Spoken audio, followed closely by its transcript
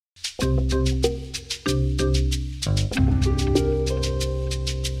Why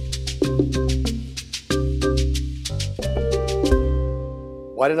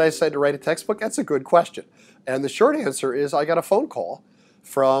did I decide to write a textbook? That's a good question. And the short answer is I got a phone call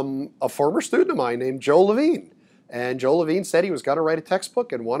from a former student of mine named Joe Levine. And Joe Levine said he was going to write a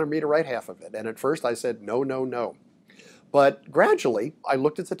textbook and wanted me to write half of it. And at first I said, no, no, no. But gradually, I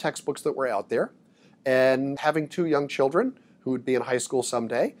looked at the textbooks that were out there, and having two young children who would be in high school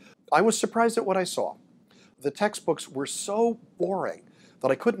someday, I was surprised at what I saw. The textbooks were so boring that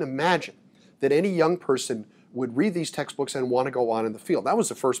I couldn't imagine that any young person would read these textbooks and want to go on in the field. That was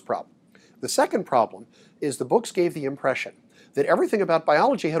the first problem. The second problem is the books gave the impression that everything about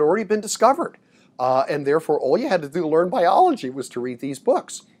biology had already been discovered, and therefore all you had to do to learn biology was to read these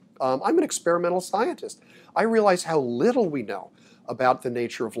books. I'm an experimental scientist. I realize how little we know about the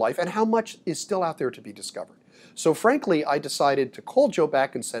nature of life and how much is still out there to be discovered. So frankly, I decided to call Joe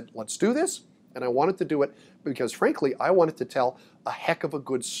back and said, let's do this. And I wanted to do it because, frankly, I wanted to tell a heck of a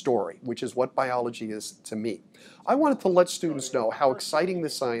good story, which is what biology is to me. I wanted to let students know how exciting the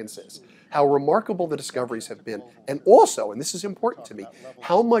science is, how remarkable the discoveries have been, and also, and this is important to me,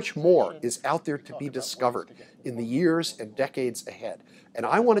 how much more is out there to be discovered in the years and decades ahead. And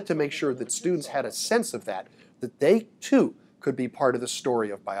I wanted to make sure that students had a sense of that they too could be part of the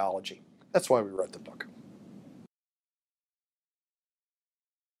story of biology. That's why we wrote the book.